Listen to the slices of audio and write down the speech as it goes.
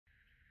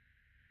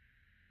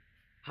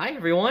Hi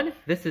everyone,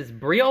 this is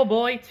BRIO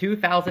Boy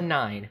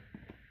 2009.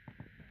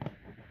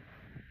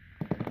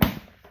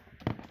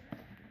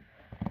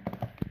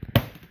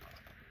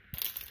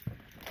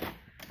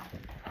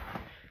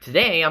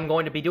 Today I'm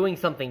going to be doing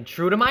something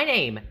true to my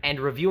name and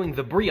reviewing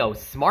the BRIO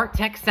Smart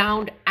Tech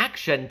Sound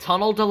Action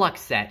Tunnel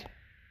Deluxe set.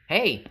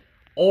 Hey,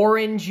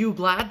 orange, you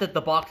glad that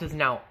the box is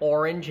now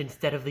orange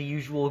instead of the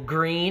usual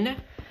green?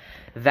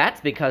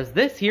 That's because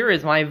this here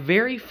is my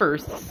very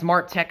first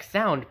Smart Tech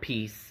Sound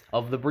piece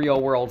of the BRIO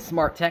World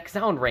Smart Tech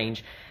Sound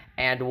range,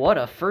 and what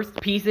a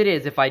first piece it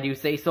is if I do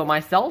say so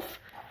myself.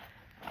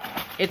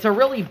 It's a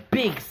really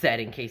big set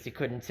in case you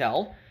couldn't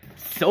tell.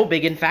 So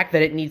big in fact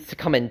that it needs to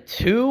come in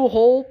 2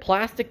 whole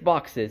plastic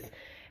boxes,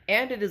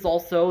 and it is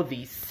also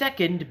the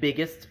second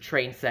biggest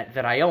train set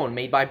that I own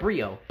made by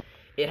BRIO.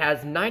 It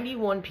has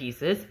 91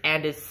 pieces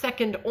and is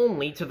second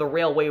only to the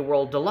Railway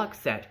World Deluxe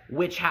set,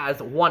 which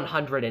has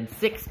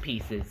 106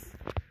 pieces.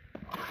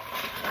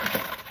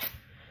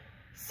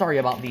 Sorry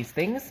about these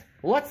things.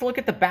 Let's look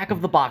at the back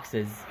of the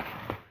boxes.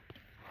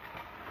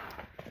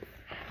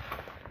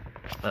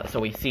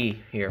 So we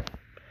see here,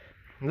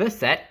 this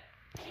set.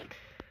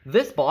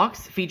 This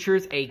box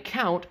features a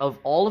count of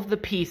all of the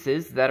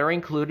pieces that are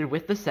included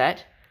with the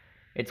set.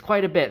 It's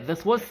quite a bit.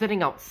 This was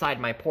sitting outside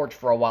my porch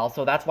for a while,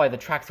 so that's why the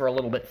tracks are a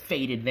little bit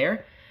faded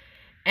there.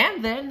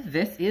 And then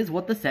this is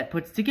what the set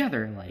puts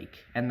together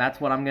like, and that's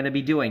what I'm going to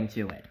be doing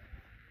to it.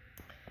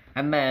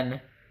 And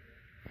then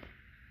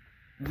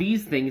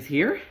these things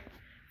here,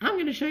 I'm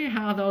going to show you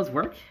how those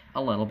work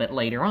a little bit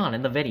later on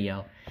in the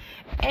video.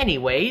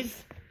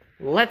 Anyways,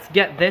 let's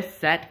get this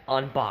set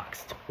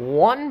unboxed.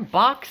 One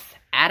box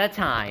at a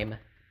time.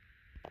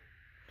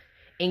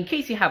 In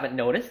case you haven't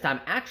noticed,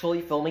 I'm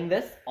actually filming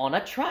this on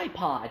a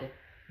tripod,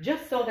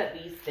 just so that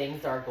these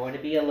things are going to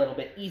be a little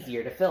bit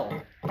easier to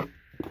film.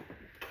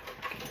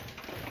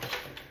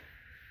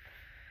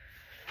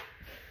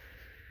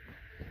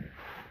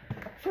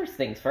 First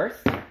things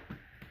first.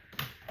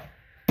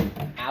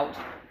 Out.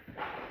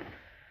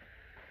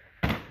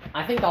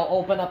 I think I'll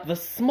open up the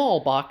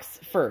small box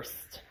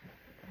first.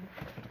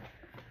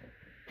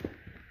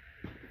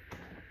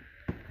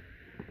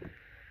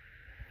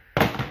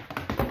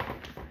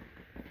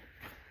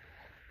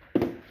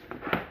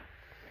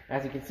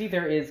 As you can see,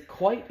 there is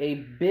quite a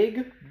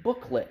big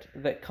booklet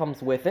that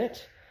comes with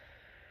it,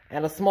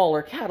 and a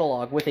smaller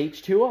catalog with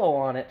H2O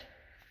on it.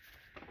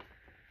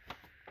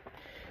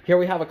 Here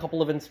we have a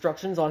couple of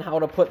instructions on how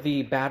to put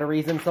the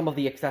batteries in some of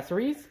the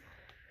accessories.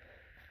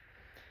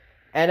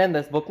 And in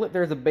this booklet,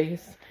 there's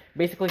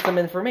basically some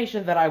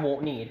information that I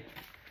won't need.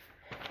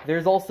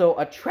 There's also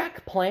a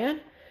track plan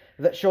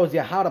that shows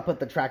you how to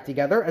put the track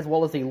together, as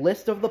well as a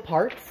list of the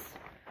parts.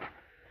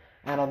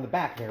 And on the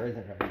back, there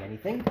isn't really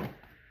anything.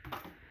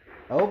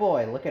 Oh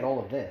boy, look at all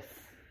of this.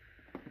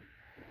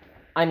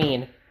 I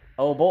mean,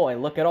 oh boy,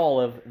 look at all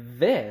of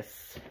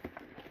this.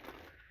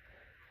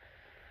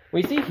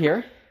 We see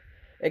here,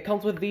 it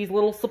comes with these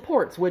little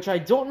supports, which I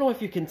don't know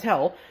if you can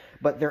tell,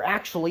 but they're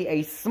actually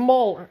a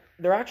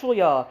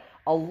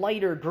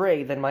lighter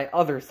gray than my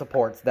other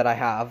supports that I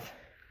have.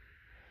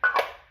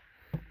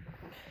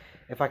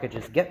 If I could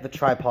just get the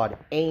tripod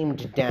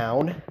aimed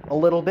down a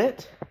little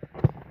bit.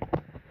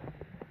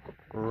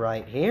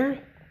 Right here.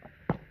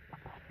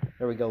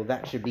 There we go,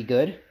 that should be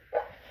good.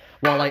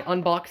 While I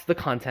unbox the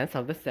contents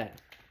of the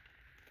set.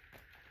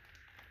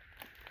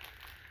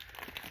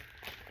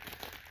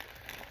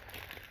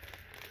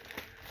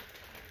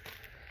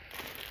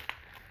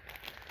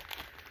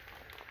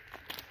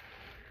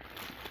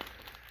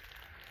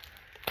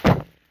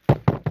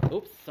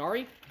 Oops,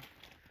 sorry.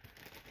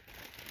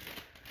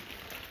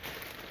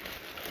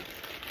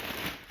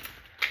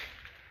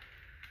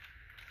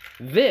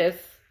 This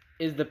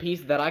is the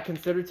piece that I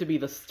consider to be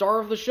the star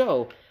of the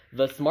show.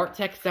 The Smart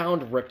Tech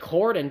Sound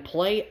Record and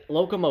Play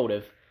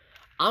Locomotive.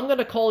 I'm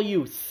gonna call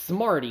you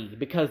Smarty,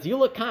 because you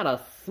look kinda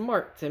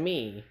smart to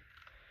me.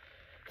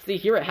 See,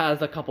 here it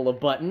has a couple of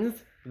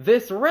buttons.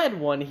 This red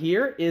one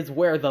here is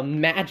where the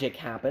magic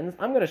happens.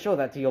 I'm gonna show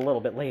that to you a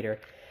little bit later.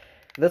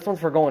 This one's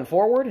for going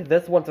forward,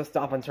 this one to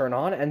stop and turn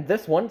on, and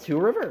this one to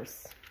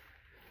reverse.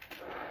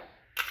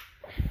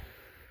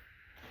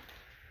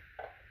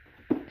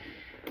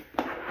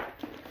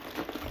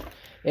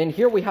 And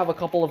here we have a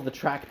couple of the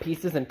track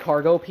pieces and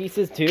cargo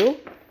pieces too.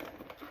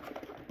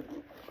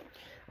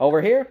 Over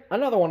here,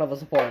 another one of the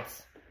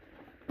supports.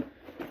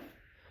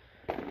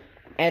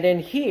 And in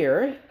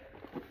here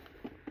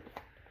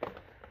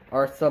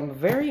are some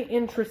very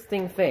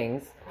interesting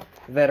things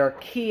that are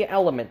key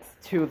elements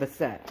to the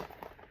set.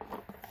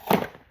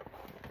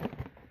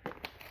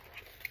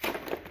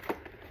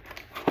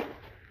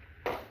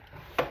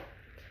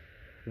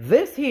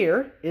 This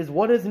here is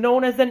what is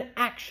known as an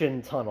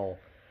action tunnel.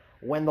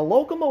 When the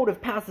locomotive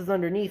passes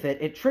underneath it,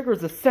 it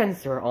triggers a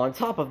sensor on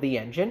top of the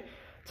engine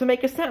to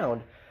make a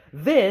sound.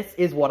 This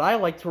is what I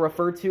like to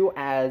refer to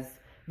as,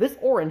 this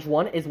orange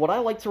one is what I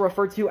like to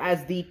refer to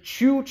as the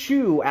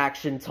Choo-Choo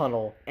action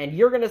tunnel, and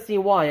you're going to see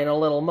why in a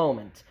little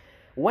moment.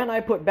 When I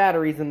put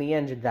batteries in the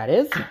engine, that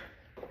is.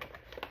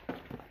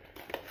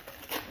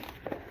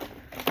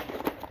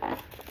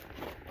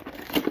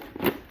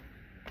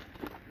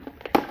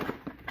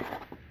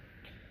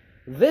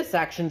 This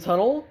action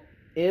tunnel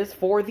is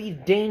for the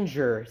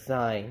danger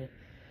sign.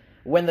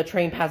 When the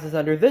train passes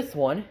under this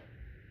one,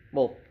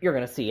 well, you're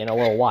going to see in a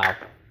little while.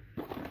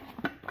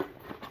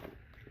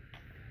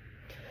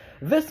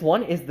 This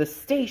one is the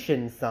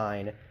station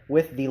sign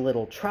with the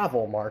little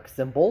travel mark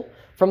symbol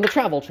from the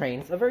travel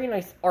trains. A very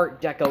nice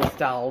Art Deco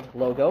styled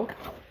logo.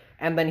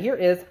 And then here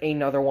is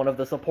another one of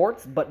the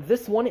supports, but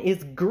this one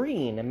is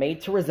green,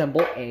 made to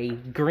resemble a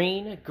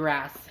green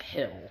grass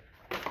hill.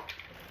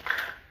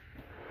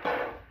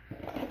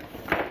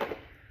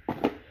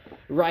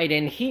 Right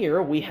in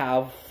here, we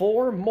have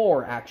 4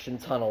 more action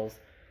tunnels.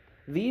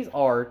 These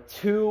are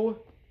 2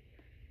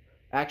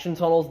 action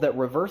tunnels that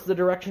reverse the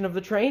direction of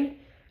the train,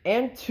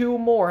 and 2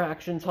 more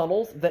action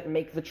tunnels that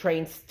make the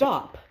train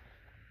stop.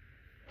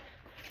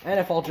 And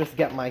if I'll just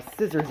get my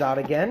scissors out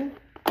again.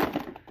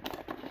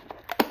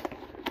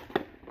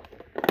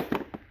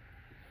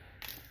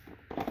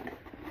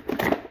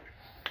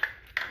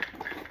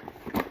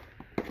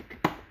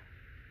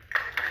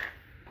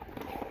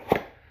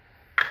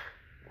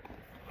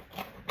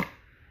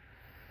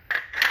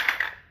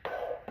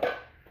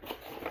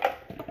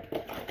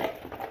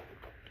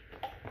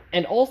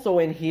 And also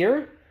in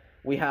here,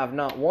 we have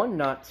not 1,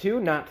 not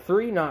 2, not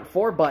 3, not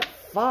 4, but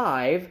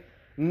 5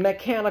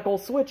 mechanical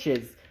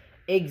switches,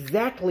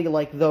 exactly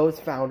like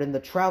those found in the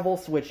travel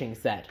switching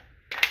set.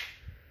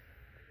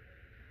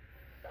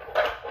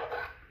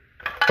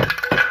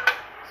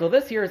 So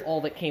this here is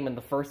all that came in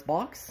the first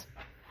box,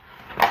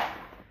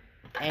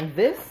 and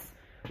this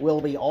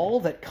will be all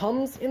that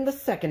comes in the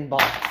second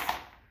box.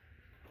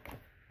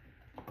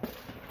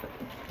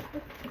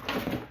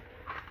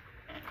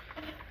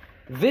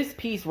 This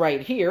piece right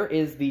here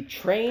is the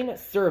train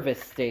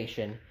service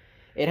station.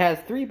 It has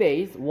 3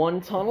 bays,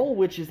 1 tunnel,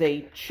 which is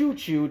a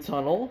choo-choo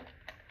tunnel.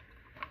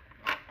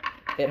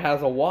 It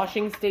has a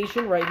washing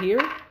station right here.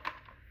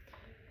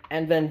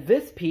 And then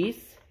this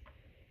piece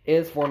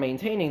is for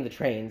maintaining the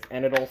trains,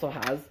 and it also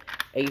has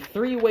a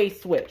 3-way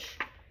switch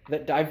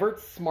that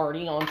diverts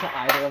Smarty onto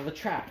either of the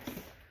tracks.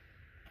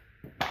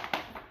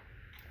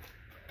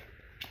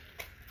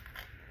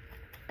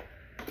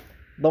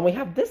 Then we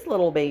have this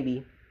little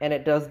baby. And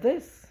it does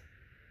this.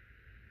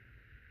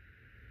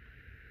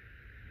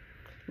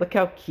 Look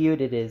how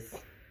cute it is.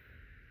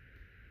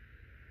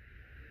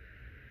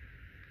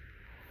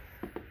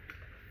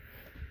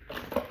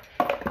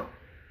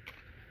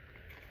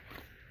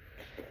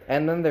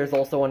 And then there's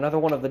also another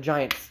one of the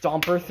giant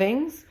stomper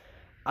things.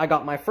 I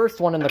got my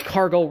first one in the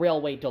Cargo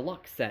Railway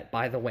Deluxe set,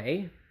 by the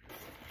way.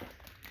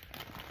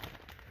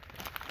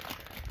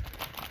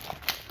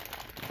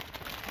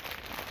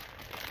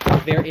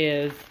 There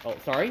is... oh,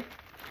 sorry.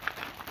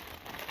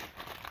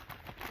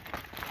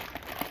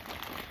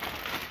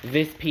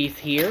 This piece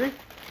here,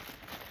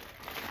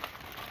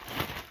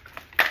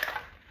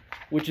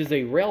 which is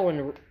a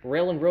railroad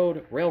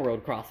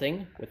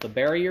crossing with the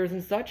barriers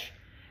and such,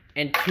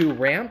 and 2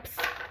 ramps.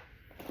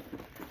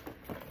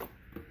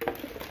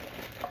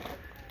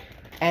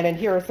 And in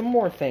here are some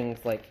more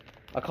things, like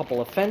a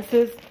couple of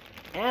fences,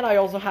 and I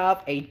also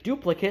have a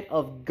duplicate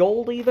of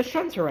Goldie the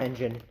shunter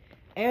engine,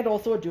 and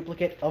also a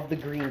duplicate of the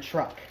green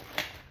truck.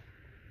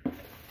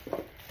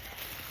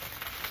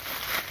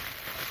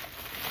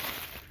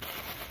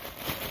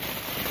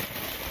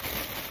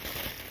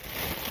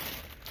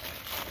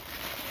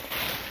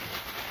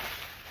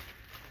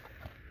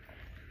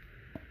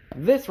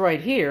 This right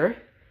here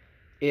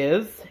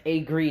is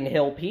a Green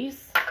Hill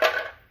piece.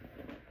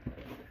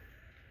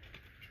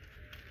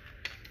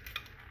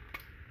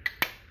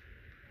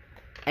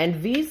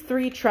 And these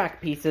 3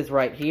 track pieces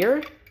right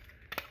here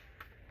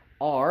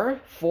are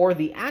for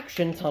the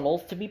action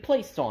tunnels to be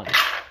placed on.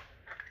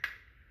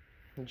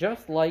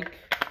 Just like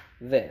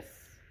this.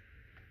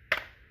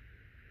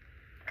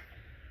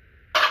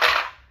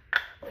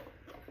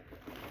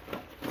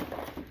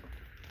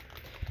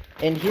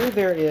 And here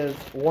there is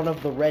one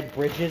of the red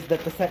bridges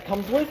that the set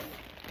comes with.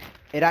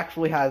 It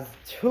actually has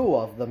 2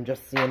 of them,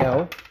 just so you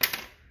know.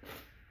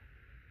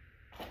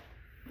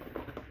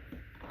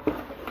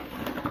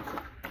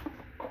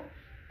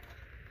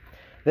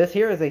 This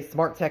here is a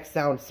Smart Tech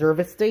Sound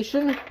service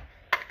station.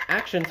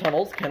 Action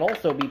tunnels can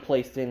also be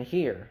placed in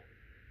here.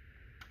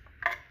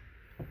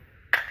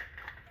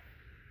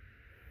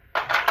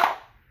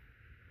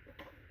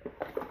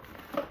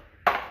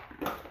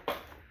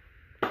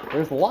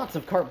 There's lots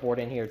of cardboard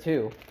in here,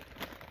 too.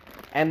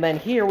 And then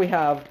here we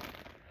have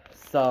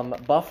some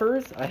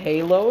buffers, a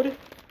hay load,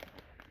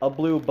 a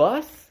blue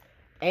bus,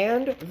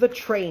 and the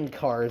train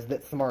cars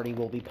that Smarty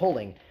will be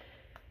pulling.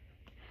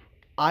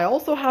 I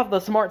also have the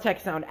Smart Tech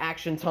Sound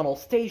Action Tunnel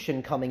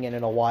Station coming in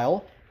a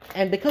while,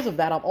 and because of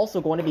that, I'm also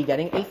going to be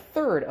getting a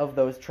 3rd of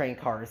those train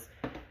cars.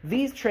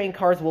 These train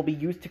cars will be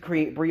used to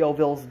create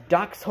Brioville's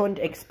Dachshund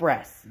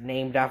Express,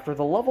 named after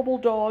the lovable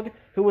dog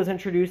who was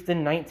introduced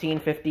in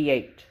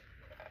 1958.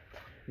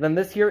 Then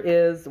this here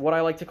is what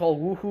I like to call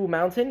Woohoo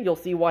Mountain. You'll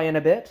see why in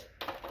a bit.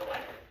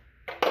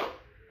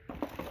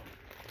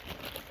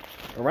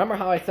 Remember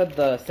how I said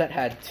the set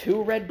had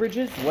 2 red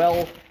bridges?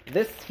 Well,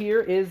 this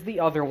here is the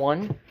other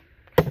one.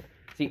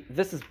 So See,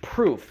 this is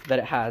proof that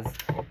it has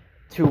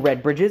 2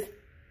 red bridges.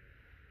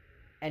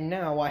 And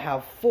now I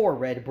have 4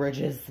 red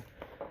bridges.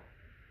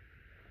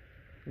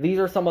 These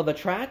are some of the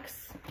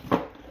tracks.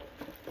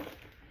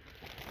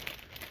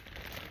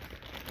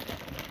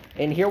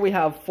 And here we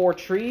have 4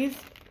 trees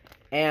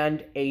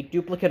and a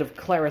duplicate of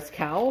Clara's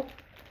cow.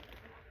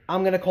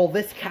 I'm going to call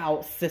this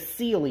cow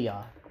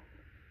Cecilia.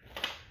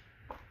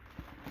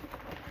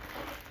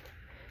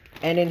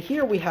 And in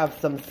here we have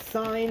some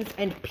signs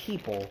and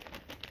people.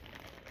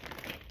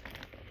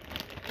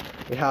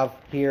 We have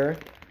here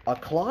a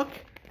clock,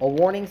 a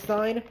warning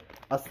sign,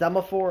 a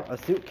semaphore, a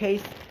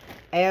suitcase,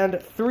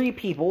 and 3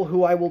 people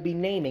who I will be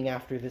naming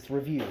after this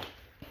review.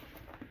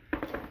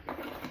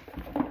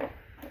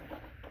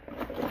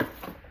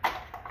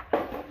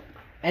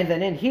 And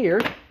then in here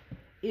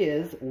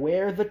is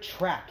where the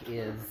track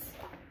is.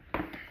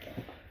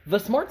 The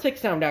Smarty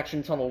Sound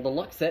Action Tunnel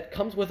Deluxe set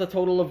comes with a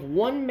total of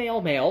 1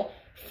 male,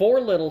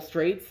 4 little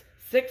straights,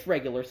 6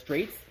 regular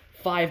straights,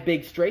 5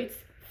 big straights,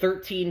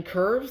 13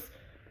 curves,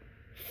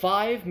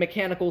 5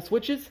 mechanical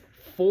switches,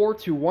 4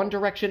 to one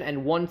direction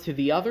and 1 to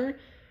the other,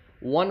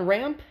 1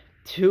 ramp,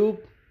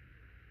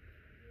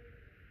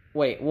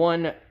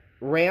 1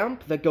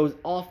 ramp that goes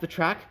off the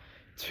track,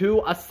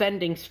 2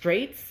 ascending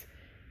straights,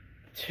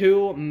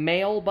 2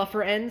 male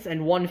buffer ends,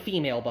 and 1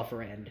 female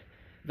buffer end.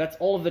 That's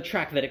all of the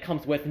track that it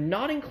comes with,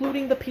 not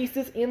including the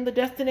pieces in the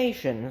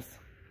destinations.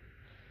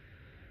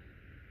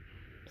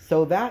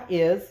 So that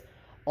is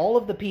all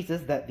of the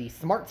pieces that the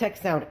Smarty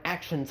Sound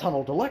Action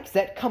Tunnel Deluxe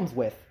set comes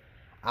with.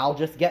 I'll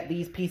just get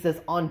these pieces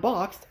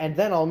unboxed, and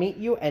then I'll meet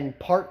you in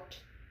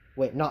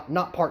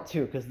not part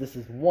 2, because this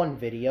is one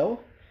video.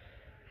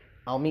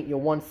 I'll meet you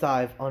once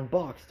I've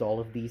unboxed all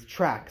of these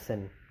tracks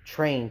and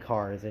train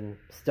cars and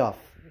stuff.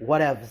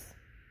 Whatevs.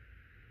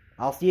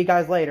 I'll see you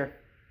guys later.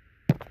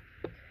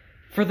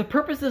 For the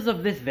purposes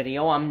of this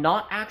video, I'm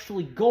not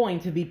actually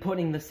going to be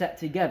putting the set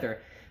together,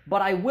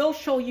 but I will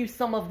show you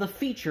some of the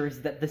features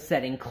that the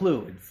set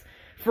includes.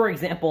 For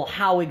example,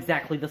 how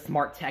exactly the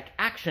Smarty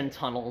Action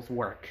Tunnels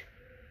work.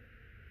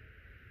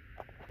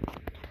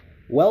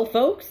 Well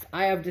folks,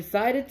 I have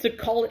decided to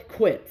call it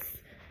quits.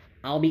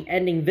 I'll be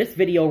ending this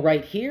video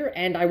right here,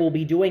 and I will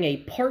be doing a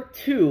part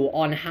 2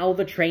 on how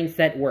the train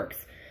set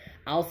works.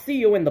 I'll see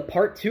you in the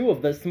part 2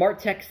 of the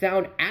Smarty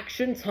Sound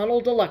Action Tunnel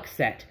Deluxe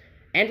set.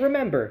 And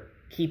remember,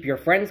 keep your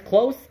friends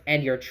close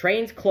and your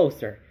trains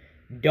closer.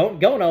 Don't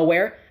go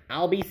nowhere.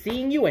 I'll be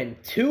seeing you in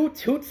 2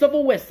 toots of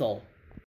a whistle.